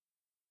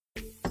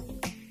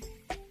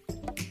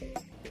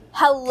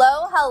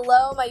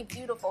Hello, my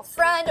beautiful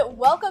friend.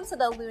 Welcome to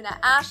the Luna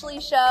Ashley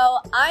Show.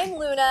 I'm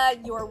Luna,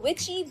 your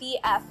witchy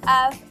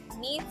BFF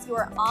meets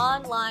your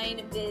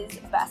online biz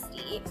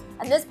bestie.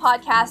 And this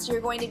podcast,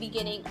 you're going to be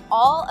getting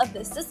all of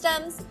the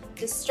systems,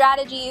 the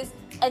strategies,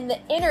 and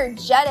the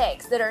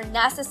energetics that are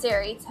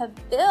necessary to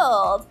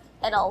build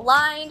an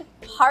aligned,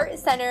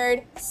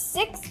 heart-centered,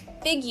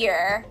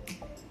 six-figure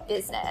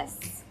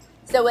business.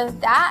 So with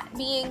that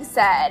being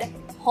said,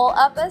 pull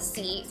up a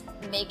seat,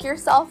 make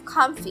yourself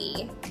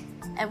comfy,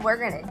 and we're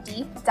going to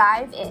deep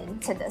dive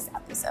into this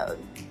episode.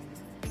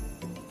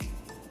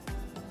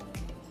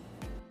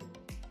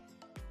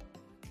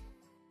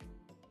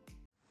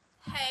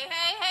 Hey,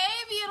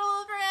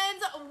 beautiful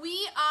friends.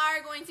 We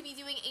are going to be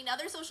doing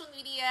another social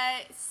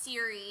media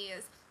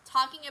series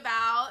talking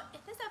about, in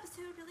this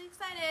episode, really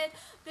excited,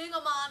 being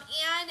a mom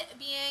and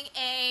being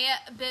a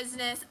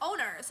business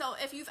owner. So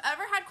if you've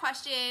ever had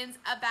questions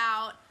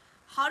about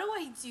how do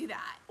I do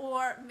that?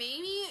 Or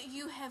maybe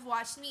you have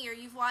watched me or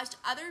you've watched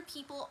other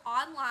people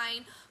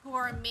online who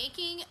are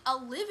making a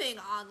living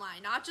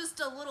online, not just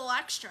a little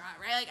extra,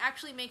 right? Like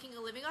actually making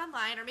a living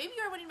online, or maybe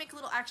you're wanting to make a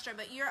little extra,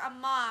 but you're a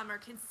mom or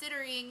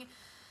considering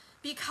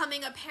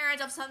becoming a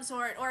parent of some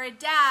sort, or a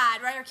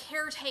dad, right? Or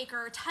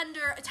caretaker,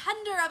 tender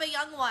of a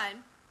young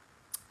one,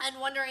 and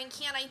wondering,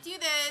 can I do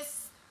this?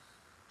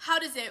 How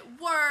does it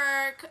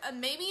work?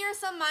 Maybe you're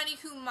somebody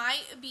who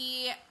might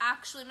be,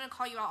 actually, I'm going to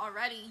call you out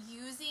already,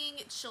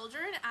 using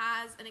children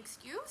as an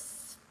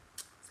excuse.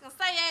 I was going to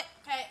say it.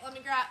 Okay, let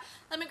me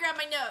grab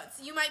my notes.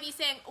 You might be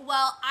saying,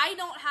 well, I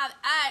don't have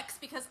X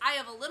because I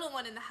have a little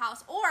one in the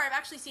house. Or I've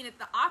actually seen it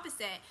the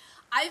opposite.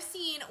 I've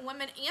seen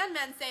women and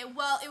men say,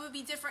 well, it would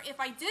be different if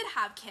I did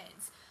have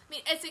kids. I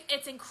mean,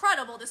 it's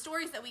incredible, the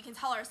stories that we can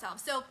tell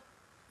ourselves. So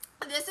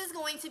this is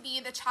going to be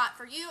the chat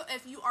for you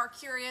if you are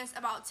curious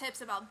about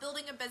tips about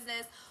building a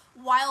business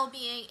while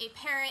being a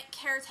parent,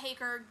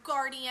 caretaker,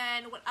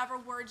 guardian, whatever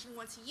words you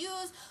want to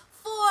use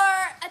for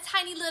a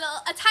tiny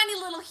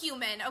little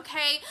human,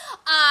 okay?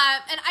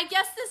 And I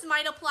guess this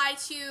might apply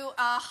to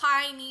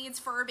high needs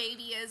fur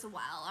baby as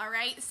well, all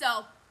right?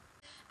 So,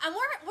 and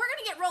we're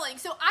gonna get rolling.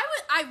 So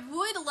I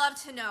would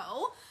love to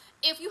know,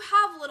 if you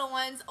have little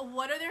ones,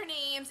 what are their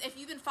names? If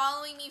you've been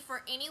following me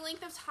for any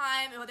length of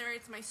time, whether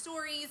it's my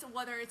stories,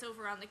 whether it's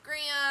over on the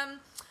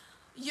gram,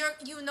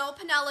 you know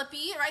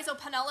Penelope, right? So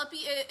Penelope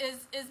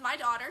is my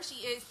daughter.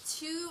 She is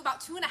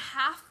about 2.5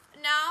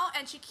 now,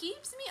 and she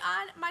keeps me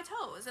on my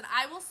toes. And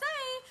I will say,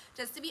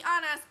 just to be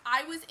honest,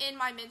 I was in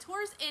my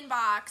mentor's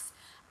inbox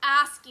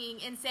asking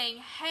and saying,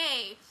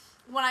 hey,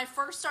 when I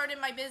first started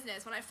my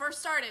business,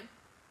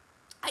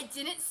 I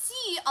didn't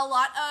see a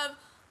lot of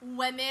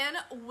women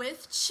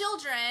with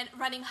children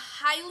running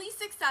highly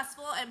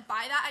successful, and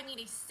by that I mean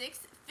a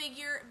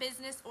six-figure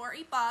business or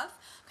above,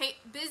 okay,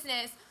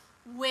 business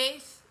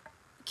with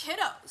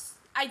kiddos.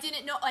 I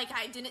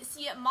didn't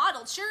see it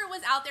modeled. Sure, it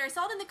was out there. I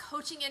saw it in the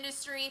coaching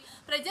industry,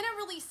 but I didn't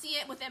really see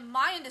it within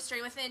my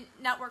industry, within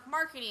network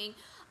marketing.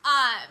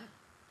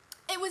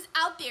 It was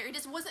out there. It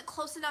just wasn't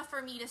close enough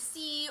for me to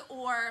see,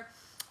 or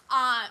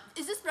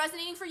is this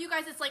resonating for you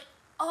guys? It's like,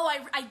 oh,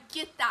 I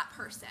get that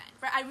person,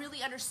 right? I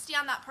really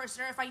understand that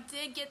person. Or if I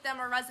did get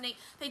them or resonate,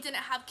 they didn't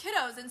have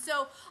kiddos. And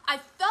so I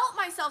felt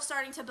myself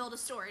starting to build a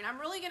story. And I'm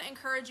really going to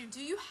encourage you, do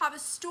you have a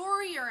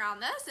story around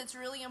this? It's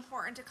really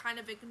important to kind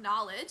of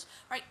acknowledge,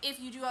 right, if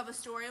you do have a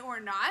story or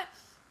not.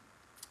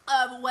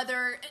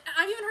 Whether,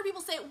 I've even heard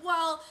people say,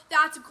 well,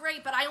 that's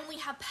great, but I only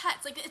have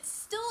pets. Like, it's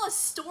still a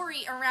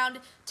story around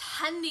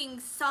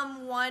tending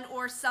someone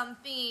or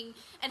something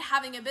and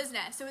having a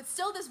business. So it's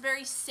still this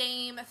very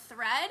same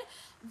thread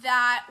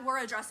that we're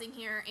addressing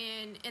here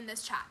in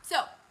this chat.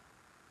 So,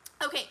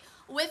 okay,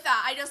 with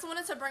that, I just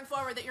wanted to bring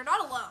forward that you're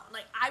not alone.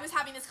 Like, I was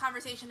having this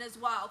conversation as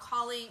well,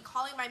 calling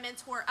my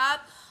mentor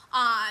up,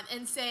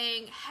 and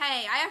saying,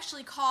 hey, I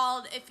actually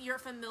called, if you're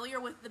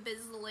familiar with the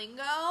biz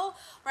lingo,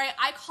 right,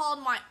 I called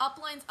my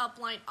upline's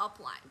upline,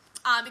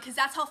 because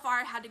that's how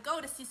far I had to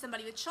go to see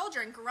somebody with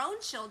children, grown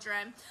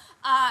children,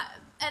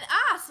 and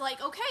ask,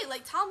 like, okay,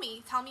 like, tell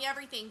me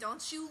everything.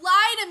 Don't you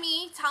lie to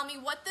me. Tell me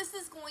what this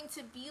is going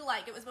to be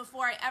like. It was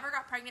before I ever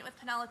got pregnant with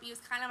Penelope. It was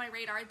kind of on my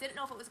radar. I didn't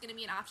know if it was going to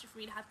be an option for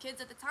me to have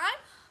kids at the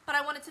time, but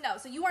I wanted to know.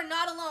 So you are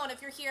not alone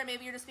if you're here.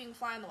 Maybe you're just being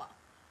fly on the wall.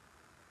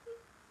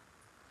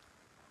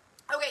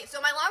 Okay,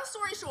 so my long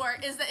story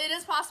short is that it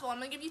is possible. I'm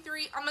gonna give you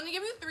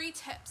three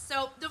tips.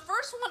 So the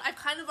first one I've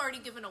kind of already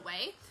given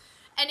away,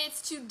 and it's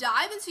to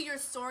dive into your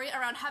story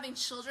around having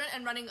children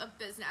and running a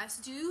business.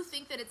 Do you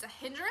think that it's a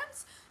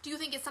hindrance? Do you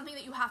think it's something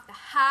that you have to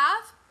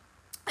have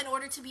in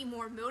order to be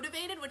more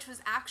motivated, which was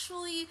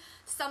actually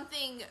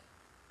something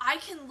I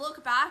can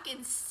look back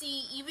and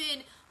see.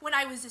 Even when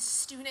I was a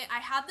student, I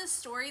had this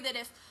story that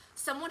if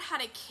someone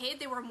had a kid,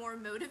 they were more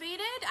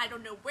motivated. I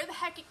don't know where the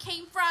heck it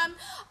came from.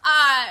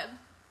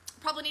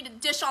 Probably need to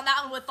dish on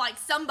that one with like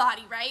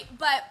somebody, right?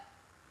 But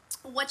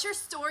what's your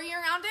story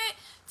around it?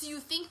 Do you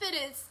think that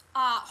it's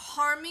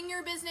harming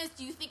your business?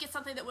 Do you think it's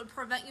something that would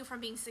prevent you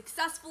from being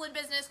successful in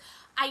business?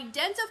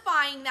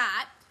 Identifying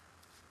that,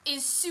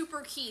 is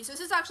super key. So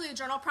this is actually a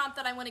journal prompt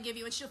that I want to give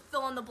you, and she'll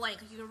fill in the blank.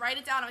 You can write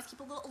it down. I always keep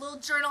a little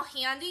journal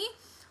handy.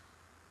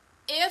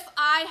 If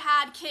I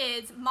had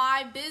kids,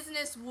 my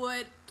business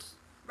would,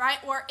 right?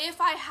 Or if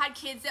I had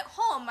kids at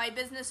home, my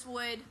business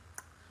would,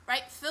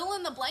 right? Fill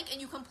in the blank, and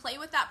you can play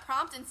with that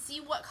prompt and see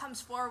what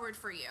comes forward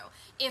for you.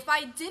 If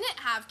I didn't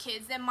have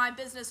kids, then my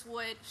business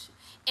would.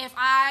 If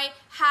I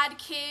had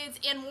kids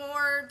and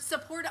more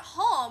support at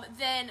home,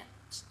 then,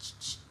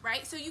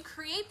 right? So you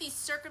create these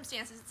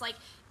circumstances. It's like,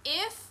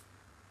 if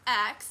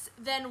X,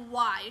 then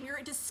Y. And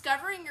you're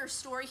discovering your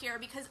story here,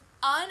 because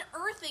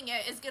unearthing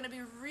it is going to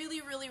be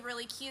really, really,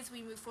 really key as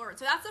we move forward.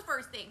 So that's the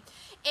first thing.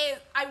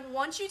 I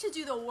want you to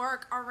do the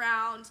work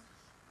around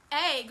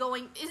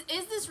going,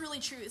 is this really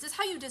true? Is this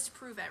how you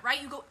disprove it,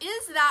 right? You go,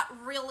 is that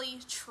really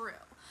true?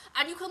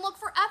 And you can look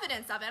for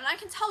evidence of it. And I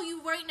can tell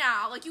you right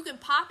now, like, you can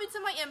pop into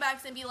my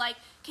inbox and be like,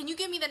 can you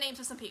give me the names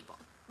of some people?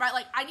 Right?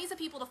 Like, I need some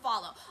people to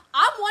follow.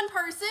 I'm one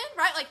person,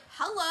 right? Like,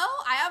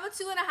 hello, I have a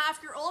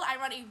 2.5-year-old. I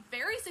run a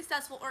very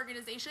successful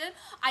organization.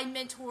 I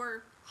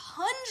mentor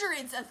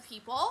hundreds of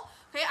people.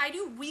 Okay, I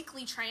do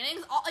weekly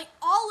trainings,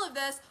 all of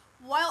this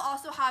while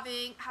also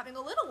having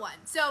a little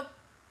one. So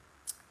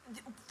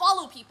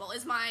follow people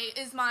is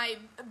my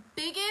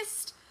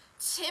biggest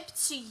tip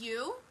to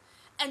you,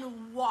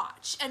 and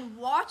watch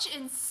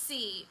and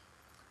see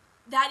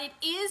that it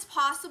is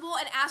possible,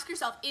 and ask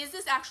yourself, is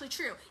this actually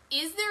true?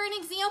 Is there an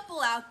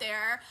example out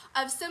there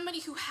of somebody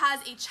who has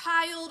a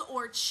child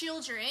or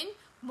children,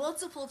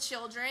 multiple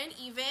children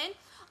even,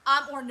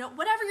 or no,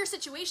 whatever your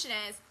situation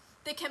is,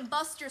 that can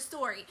bust your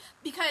story?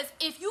 Because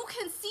if you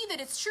can see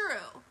that it's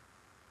true,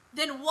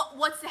 then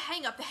what's the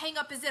hang up? The hang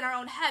up is in our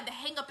own head. The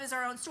hang up is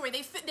our own story.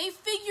 They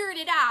figured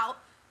it out.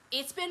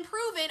 It's been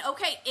proven.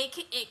 Okay,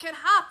 it can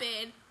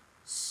happen.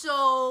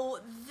 So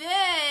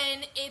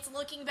then it's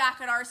looking back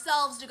at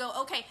ourselves to go,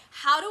 okay,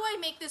 how do I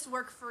make this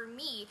work for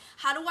me?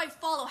 How do I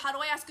follow? How do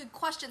I ask good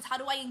questions? How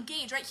do I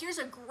engage, right? Here's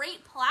a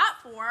great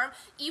platform,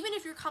 even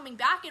if you're coming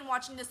back and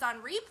watching this on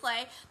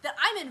replay, that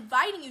I'm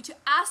inviting you to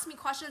ask me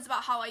questions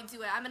about how I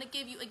do it. I'm going to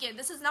give you, again,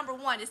 this is number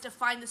one, is to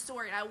find the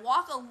story. And I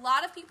walk a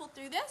lot of people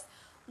through this.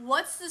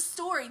 What's the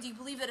story? Do you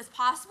believe that it's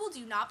possible? Do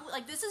you not believe?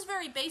 Like, this is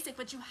very basic,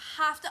 but you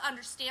have to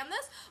understand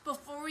this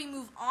before we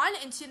move on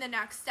into the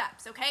next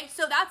steps, okay?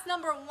 So that's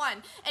number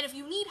one. And if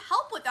you need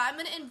help with that, I'm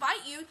going to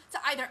invite you to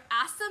either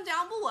ask them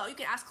down below. You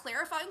can ask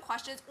clarifying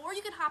questions, or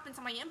you can hop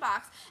into my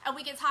inbox and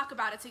we can talk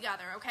about it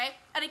together, okay?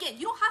 And again,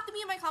 you don't have to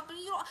be in my company.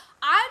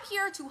 I'm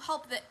here to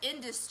help the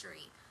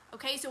industry.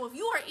 Okay, so if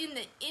you are in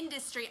the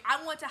industry,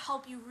 I want to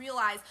help you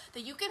realize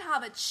that you can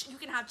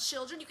have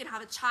children, you can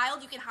have a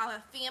child, you can have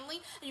a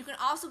family, and you can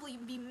also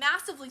be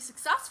massively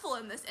successful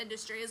in this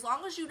industry as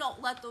long as you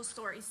don't let those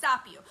stories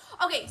stop you.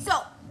 Okay,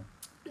 so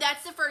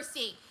that's the first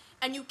thing.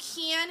 And you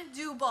can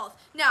do both.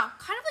 Now,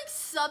 kind of like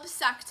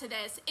subsect to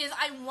this is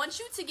I want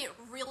you to get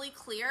really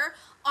clear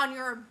on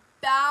your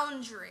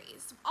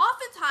boundaries.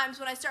 Oftentimes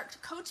when I start to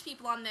coach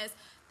people on this,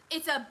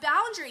 it's a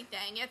boundary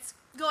thing. It's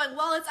going,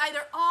 well, it's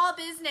either all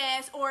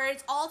business or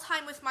it's all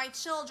time with my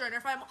children, or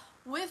if I'm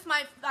with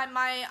my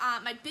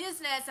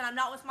business and I'm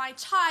not with my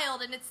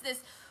child, and it's this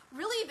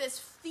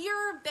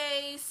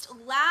fear-based,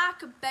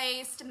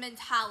 lack-based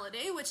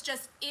mentality, which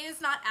just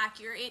is not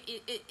accurate.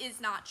 It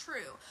is not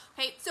true.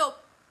 Okay, so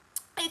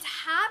it's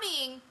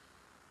having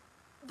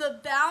the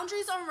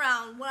boundaries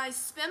around when I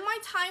spend my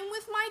time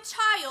with my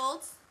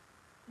child.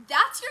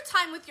 That's your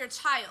time with your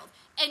child,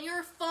 and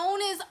your phone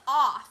is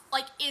off.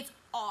 Like, it's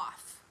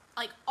off.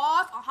 Like,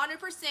 off 100%,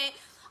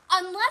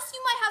 unless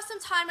you might have some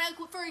time, like,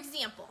 for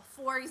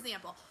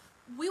example,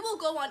 we will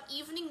go on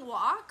evening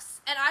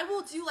walks, and I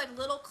will do, like,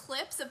 little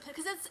clips of,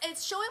 because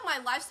it's showing my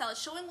lifestyle,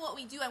 it's showing what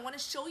we do. I want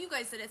to show you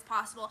guys that it's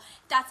possible.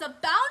 That's a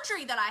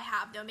boundary that I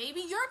have, though.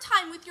 Maybe your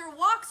time with your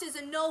walks is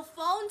a no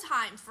phone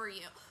time for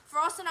you. For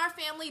us in our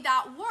family,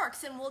 that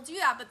works, and we'll do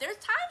that. But there's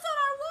times on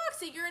our walks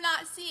that you're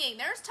not seeing.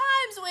 There's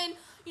times when,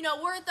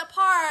 we're at the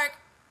park,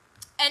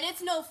 and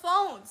it's no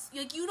phones.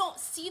 Like, you don't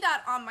see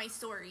that on my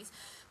stories.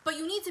 But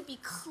you need to be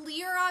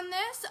clear on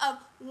this of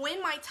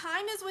when my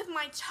time is with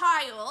my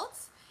child,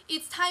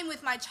 it's time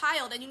with my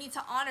child, and you need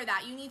to honor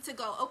that. You need to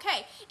go,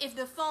 okay, if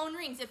the phone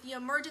rings, if the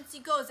emergency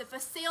goes, if a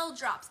sale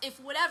drops, if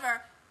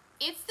whatever,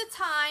 it's the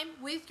time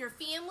with your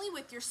family,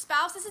 with your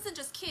spouse. This isn't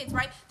just kids,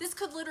 right? This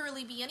could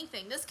literally be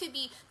anything. This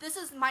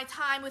is my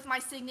time with my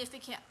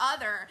significant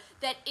other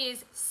that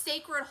is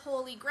sacred,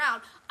 holy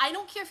ground. I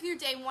don't care if you're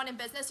day one in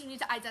business, you need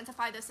to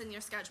identify this in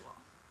your schedule.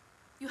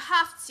 You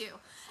have to.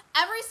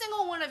 Every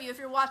single one of you, if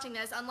you're watching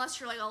this, unless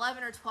you're like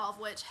 11 or 12,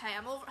 which, hey,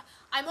 I'm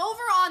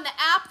over on the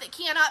app that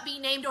cannot be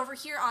named over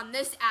here on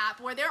this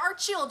app where there are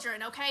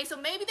children, okay? So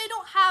maybe they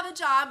don't have a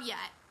job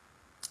yet.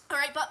 All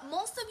right, but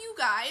most of you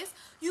guys,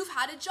 you've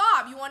had a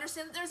job. You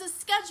understand that there's a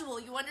schedule.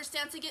 You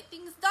understand to get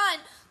things done,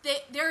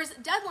 that there's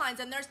deadlines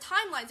and there's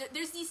timelines.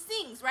 There's these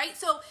things, right?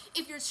 So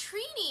if you're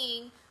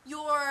treating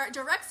your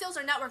direct sales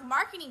or network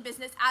marketing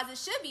business as it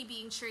should be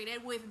being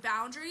treated, with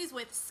boundaries,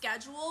 with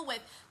schedule,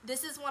 with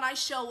this is when I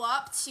show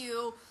up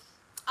to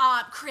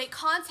create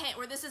content,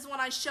 or this is when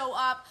I show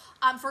up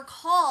for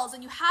calls,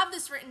 and you have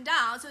this written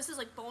down. So this is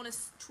like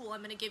bonus tool I'm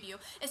going to give you,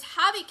 is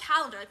have a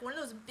calendar, like one of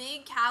those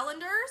big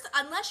calendars.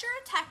 Unless you're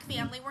a tech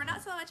family, we're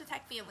not so much a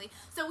tech family.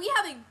 So we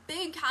have a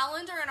big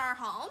calendar in our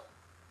home.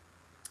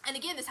 And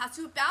again, this has to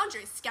do with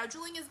boundaries.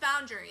 Scheduling is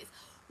boundaries,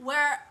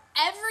 where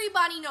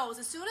everybody knows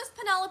as soon as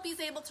Penelope's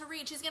able to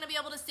reach, she's going to be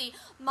able to see,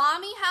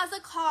 Mommy has a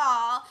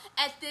call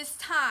at this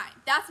time.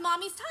 That's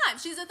Mommy's time.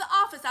 She's at the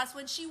office. That's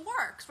when she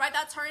works, right?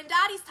 That's her and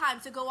Daddy's time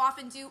to go off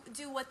and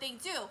do what they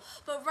do.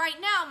 But right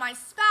now, my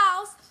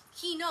spouse,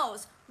 he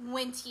knows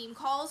when team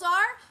calls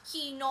are.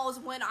 He knows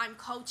when I'm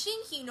coaching.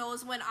 He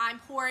knows when I'm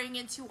pouring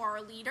into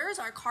our leaders,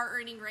 our car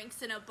earning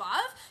ranks and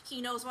above.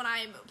 He knows when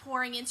I'm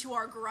pouring into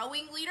our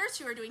growing leaders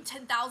who are doing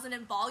 10,000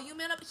 in volume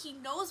and up. He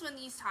knows when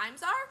these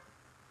times are.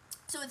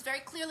 So it's very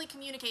clearly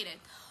communicated.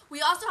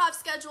 We also have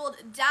scheduled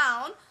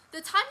down the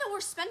time that we're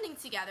spending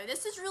together.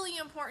 This is really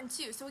important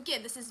too. So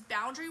again, this is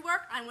boundary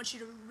work. I want you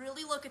to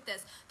really look at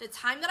this. The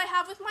time that I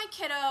have with my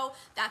kiddo,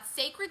 that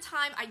sacred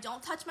time. I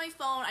don't touch my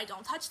phone. I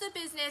don't touch the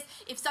business.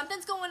 If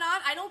something's going on,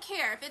 I don't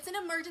care. If it's an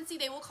emergency,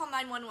 they will call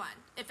 911.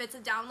 If it's a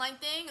downline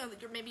thing,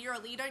 or maybe you're a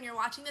leader and you're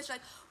watching this, you're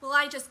like, well,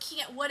 I just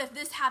can't. What if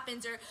this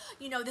happens? Or,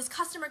 this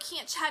customer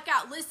can't check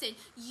out. Listen,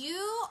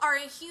 you are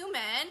a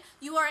human.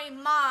 You are a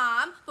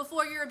mom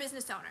before you're a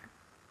business owner.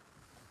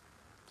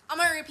 I'm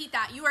going to repeat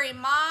that. You are a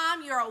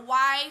mom, you're a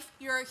wife,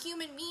 you're a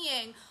human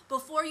being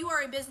before you are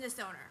a business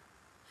owner.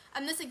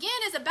 And this, again,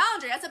 is a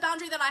boundary. That's a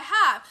boundary that I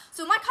have.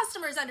 So my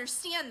customers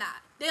understand that.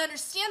 They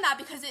understand that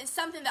because it's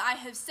something that I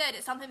have said.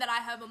 It's something that I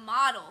have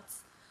modeled.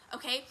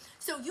 Okay?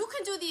 So you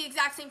can do the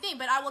exact same thing.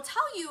 But I will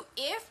tell you,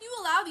 if you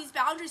allow these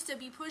boundaries to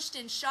be pushed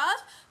and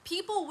shoved,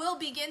 people will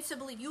begin to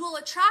believe. You will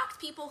attract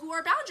people who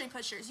are boundary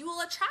pushers. You will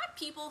attract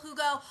people who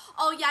go,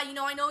 oh, yeah,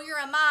 I know you're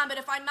a mom, but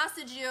if I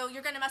message you,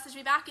 you're going to message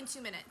me back in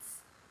 2 minutes.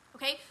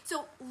 Okay,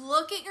 so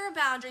look at your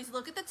boundaries,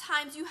 look at the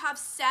times you have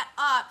set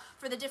up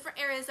for the different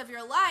areas of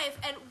your life,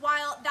 and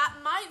while that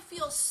might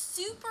feel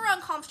super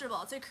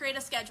uncomfortable to create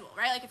a schedule,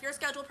 right? Like if you're a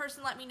schedule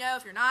person, let me know.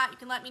 If you're not, you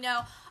can let me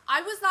know.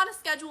 I was not a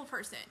schedule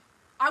person.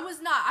 I was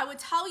not. I would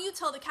tell you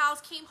till the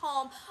cows came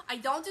home, I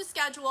don't do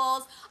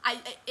schedules,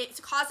 it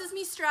causes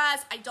me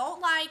stress, I don't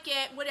like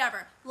it,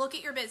 whatever. Look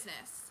at your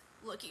business.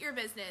 Look at your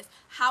business.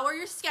 How are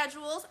your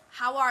schedules?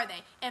 How are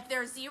they? If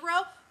they're 0,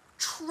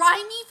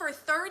 try me for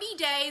 30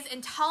 days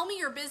and tell me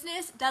your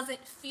business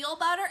doesn't feel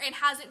better and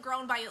hasn't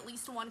grown by at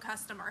least 1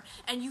 customer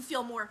and you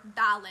feel more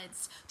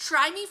balanced.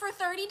 Try me for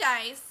 30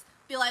 days.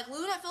 Be like,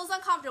 Luna, it feels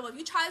uncomfortable. If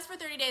you try this for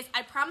 30 days,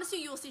 I promise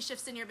you will see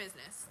shifts in your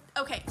business.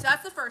 Okay, so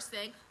that's the first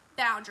thing.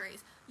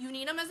 Boundaries. You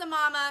need them as a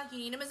mama. You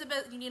need them as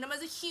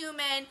a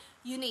human.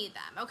 You need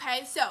them,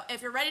 okay? So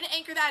if you're ready to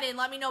anchor that in,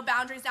 let me know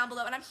boundaries down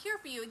below. And I'm here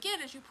for you. Again,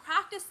 as you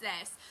practice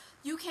this,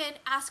 you can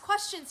ask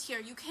questions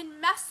here. You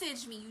can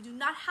message me. You do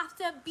not have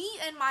to be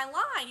in my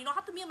line. You don't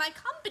have to be in my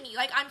company.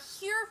 Like, I'm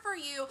here for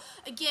you.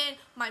 Again,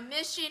 my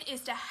mission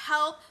is to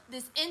help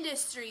this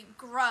industry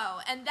grow.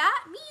 And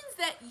that means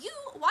that you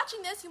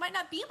watching this, you might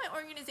not be in my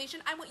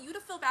organization. I want you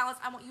to feel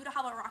balanced. I want you to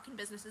have a rocking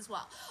business as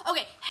well.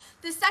 Okay,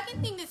 the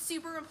second thing that's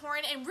super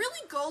important and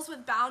really goes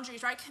with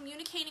boundaries, right?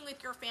 Communicating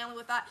with your family,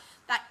 with that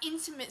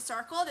intimate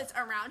circle that's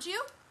around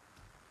you,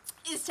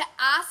 is to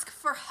ask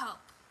for help.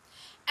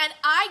 And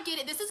I get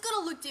it. This is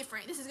going to look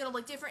different. This is going to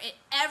look different at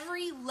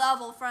every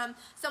level, from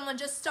someone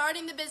just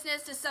starting the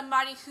business to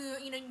somebody who,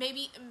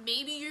 maybe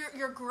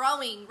you're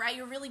growing, right?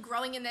 You're really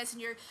growing in this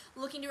and you're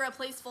looking to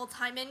replace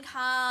full-time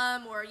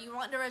income, or you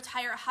want to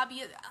retire a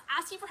hobby.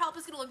 Asking for help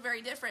is going to look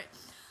very different.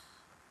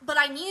 But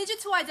I need you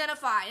to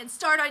identify and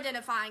start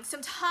identifying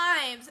some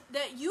times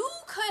that you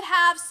could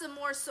have some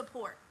more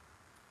support.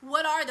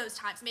 What are those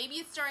times? Maybe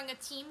it's during a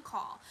team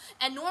call,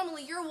 and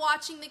normally you're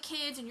watching the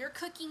kids and you're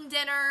cooking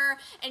dinner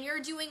and you're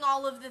doing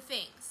all of the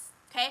things,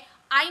 okay?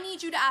 I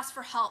need you to ask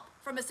for help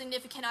from a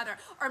significant other,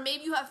 or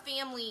maybe you have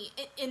family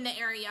in the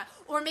area,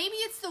 or maybe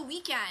it's the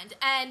weekend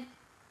and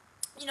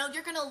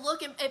you're going to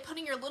look at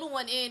putting your little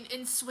one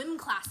in swim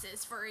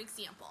classes, for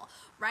example,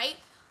 right?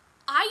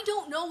 I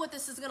don't know what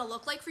this is going to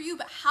look like for you,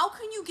 but how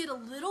can you get a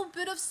little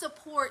bit of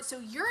support so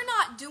you're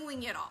not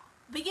doing it all?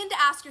 Begin to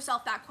ask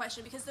yourself that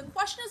question, because the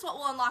question is what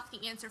will unlock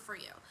the answer for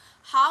you.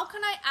 How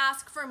can I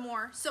ask for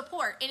more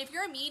support? And if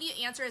your immediate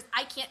answer is,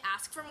 I can't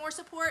ask for more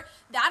support,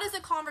 that is a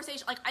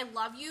conversation. Like, I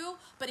love you,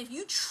 but if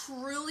you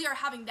truly are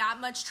having that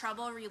much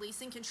trouble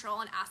releasing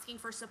control and asking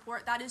for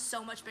support, that is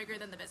so much bigger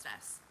than the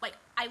business. Like,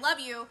 I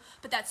love you,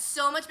 but that's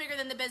so much bigger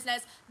than the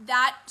business.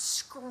 That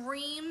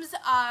screams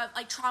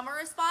like trauma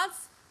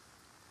response.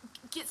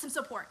 Get some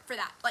support for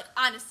that. Like,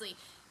 honestly.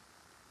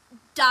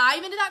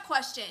 Dive into that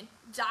question,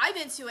 dive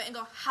into it and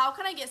go, how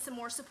can I get some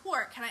more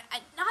support?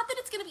 Not that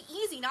it's going to be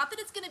easy, not that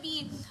it's going to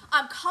be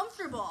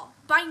comfortable,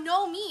 by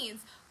no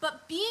means,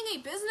 but being a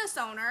business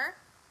owner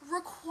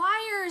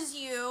requires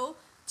you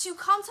to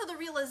come to the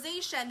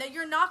realization that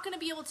you're not going to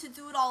be able to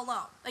do it all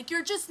alone. Like,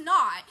 you're just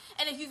not.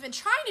 And if you've been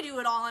trying to do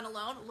it all on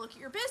alone, look at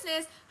your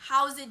business,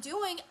 how's it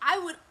doing? I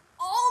would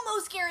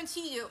almost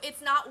guarantee you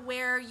it's not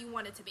where you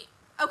want it to be.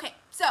 Okay,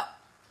 so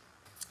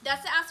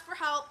that's to ask for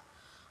help.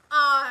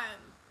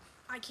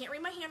 I can't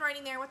read my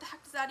handwriting there. What the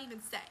heck does that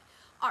even say?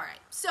 All right,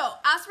 so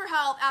ask for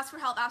help, ask for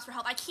help, ask for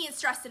help. I can't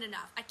stress it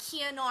enough. I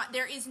cannot.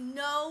 There is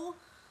no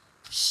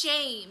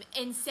shame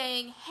in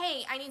saying,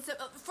 hey, I need some.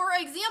 For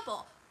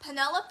example,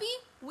 Penelope,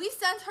 we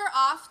sent her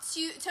off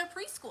to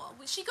preschool.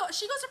 She goes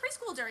to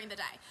preschool during the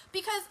day.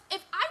 Because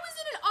if I was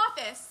in an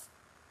office,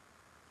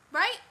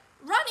 right,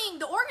 running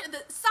the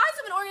size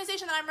of an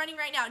organization that I'm running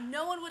right now,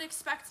 no one would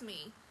expect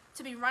me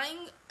to be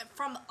running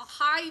from a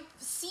high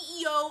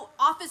CEO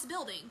office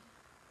building.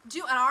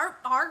 And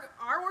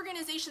our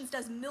organizations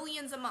does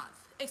millions a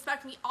month.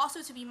 Expect me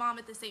also to be mom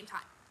at the same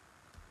time.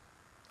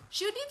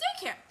 She would be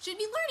in daycare. She'd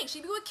be learning.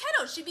 She'd be with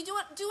kiddos. She'd be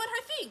doing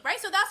her thing, right?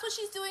 So that's what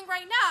she's doing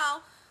right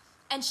now.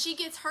 And she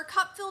gets her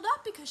cup filled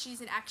up because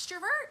she's an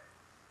extrovert,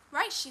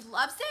 right? She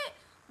loves it.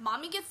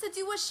 Mommy gets to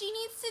do what she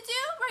needs to do,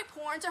 right?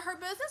 Pour into her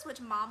business,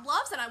 which mom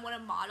loves, and I want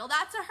to model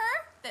that to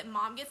her, that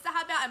mom gets to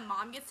have that, and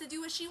mom gets to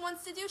do what she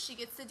wants to do. She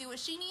gets to do what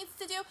she needs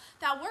to do.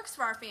 That works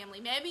for our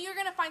family. Maybe you're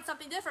going to find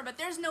something different, but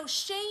there's no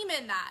shame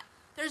in that.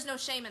 There's no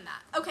shame in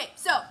that. Okay,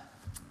 so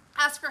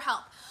ask for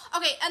help.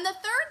 Okay, and the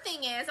third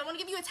thing is I want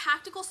to give you a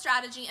tactical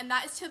strategy, and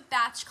that is to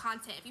batch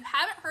content. If you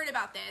haven't heard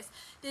about this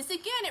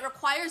again, it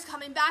requires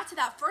coming back to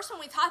that first one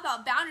we talked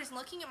about, boundaries, and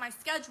looking at my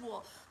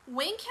schedule.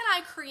 When can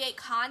I create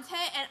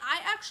content? And I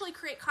actually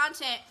create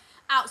content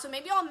out. So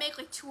maybe I'll make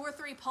like 2 or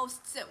 3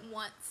 posts at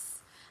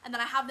once, and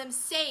then I have them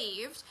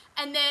saved.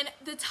 And then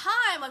the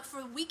time, like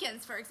for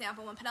weekends, for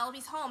example, when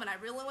Penelope's home and I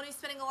really want to be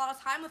spending a lot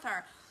of time with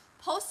her,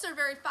 posts are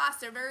very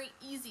fast. They're very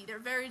easy. They're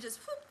very just,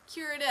 whoop,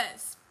 here it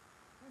is.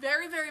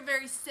 Very, very,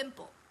 very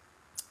simple.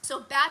 So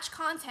batch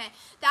content,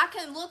 that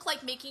can look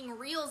like making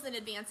reels in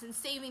advance and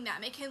saving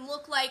them. It can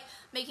look like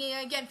making,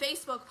 again,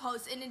 Facebook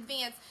posts in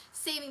advance,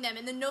 saving them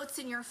in the notes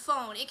in your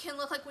phone. It can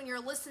look like when you're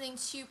listening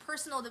to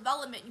personal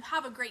development, you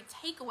have a great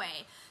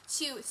takeaway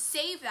to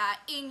save that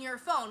in your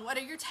phone. What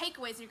are your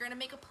takeaways? You're going to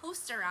make a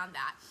post around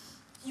that.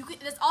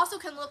 This also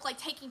can look like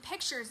taking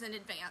pictures in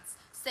advance,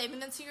 saving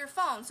them to your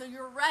phone so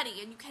you're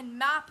ready, and you can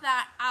map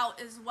that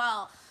out as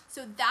well.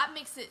 So that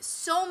makes it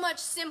so much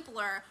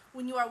simpler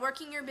when you are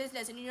working your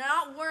business and you're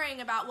not worrying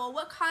about, well,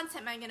 what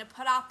content am I going to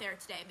put out there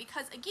today?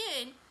 Because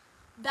again,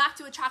 back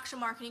to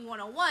Attraction Marketing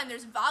 101,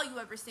 there's value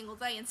every single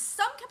day in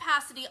some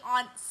capacity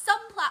on some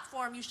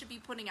platform you should be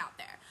putting out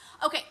there.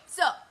 Okay,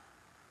 so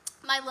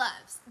my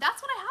loves,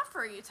 that's what I have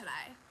for you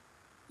today.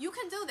 You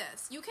can do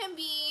this. You can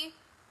be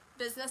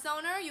business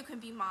owner, you can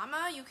be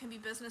mama, you can be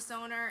business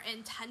owner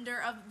and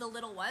tender of the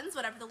little ones,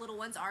 whatever the little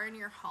ones are in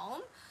your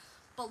home.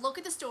 But look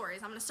at the stories.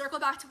 I'm going to circle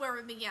back to where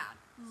we began.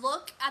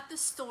 Look at the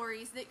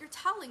stories that you're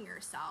telling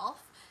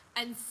yourself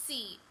and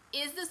see,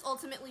 is this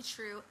ultimately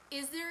true?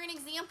 Is there an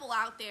example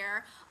out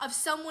there of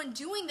someone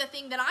doing the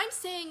thing that I'm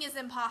saying is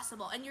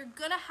impossible? And you're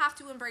going to have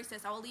to embrace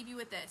this. I will leave you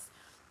with this,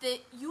 that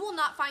you will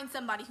not find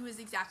somebody who is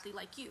exactly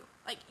like you.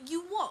 Like,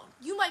 you won't.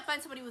 You might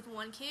find somebody with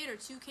 1 kid or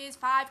 2 kids,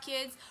 5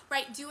 kids,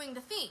 right, doing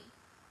the thing.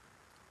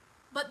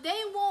 But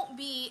they won't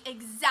be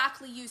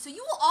exactly you. So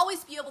you will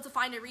always be able to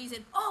find a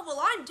reason, oh,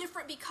 well, I'm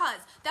different because.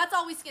 That's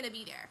always going to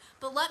be there.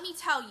 But let me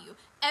tell you,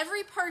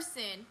 every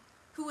person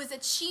who is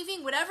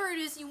achieving whatever it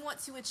is you want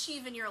to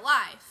achieve in your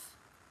life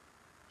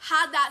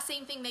had that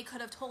same thing they could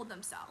have told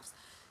themselves.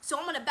 So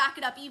I'm going to back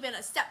it up even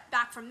a step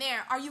back from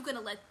there. Are you going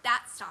to let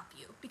that stop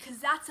you? Because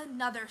that's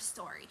another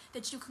story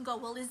that you can go,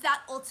 well, is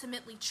that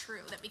ultimately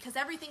true? That because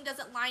everything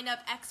doesn't line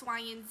up X, Y,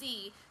 and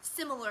Z,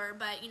 similar,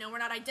 but, we're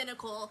not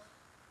identical,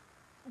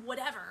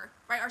 whatever,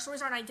 right? Our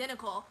stories aren't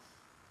identical.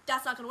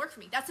 That's not going to work for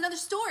me. That's another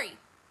story.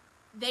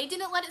 They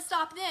didn't let it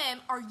stop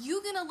them. Are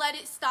you going to let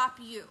it stop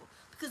you?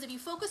 Because if you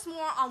focus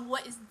more on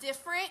what is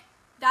different,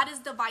 that is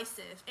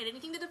divisive. And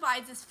anything that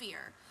divides is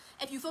fear.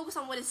 If you focus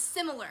on what is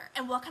similar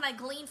and what can I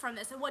glean from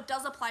this and what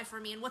does apply for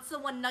me and what's the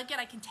one nugget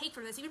I can take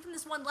from this, even from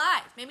this one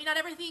live. Maybe not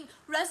everything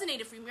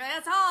resonated for me.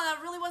 That's, that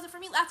really wasn't for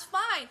me. That's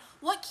fine.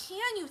 What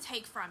can you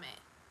take from it?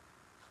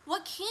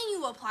 What can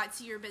you apply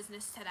to your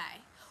business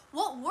today?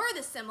 What were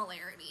the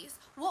similarities?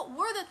 What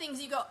were the things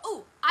you go,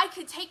 oh, I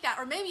could take that,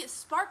 or maybe it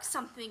sparks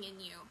something in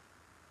you.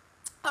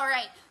 All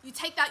right, you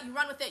take that, you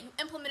run with it, you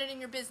implement it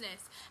in your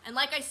business. And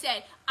like I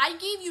said, I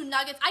gave you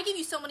nuggets. I gave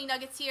you so many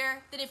nuggets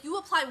here that if you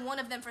apply one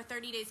of them for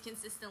 30 days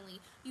consistently,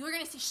 you are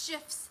going to see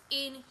shifts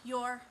in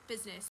your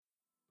business.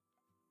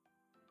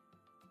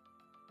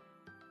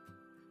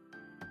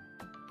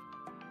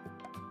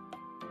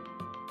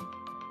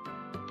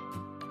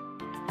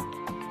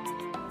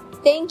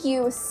 Thank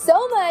you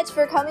so much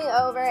for coming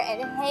over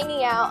and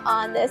hanging out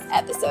on this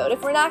episode.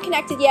 If we're not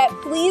connected yet,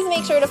 please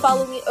make sure to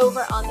follow me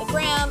over on the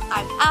gram.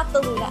 I'm at the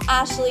Luna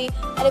Ashley.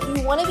 And if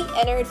you want to be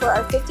entered for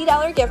our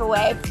 $50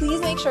 giveaway, please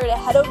make sure to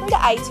head over to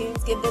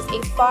iTunes, give this a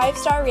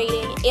 5-star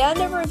rating and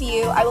a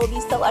review. I will be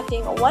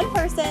selecting one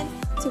person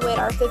to win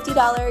our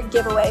 $50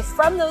 giveaway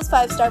from those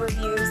 5-star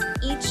reviews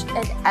each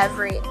and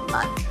every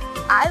month.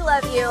 I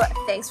love you.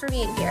 Thanks for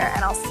being here,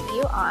 and I'll see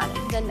you on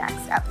the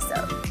next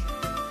episode.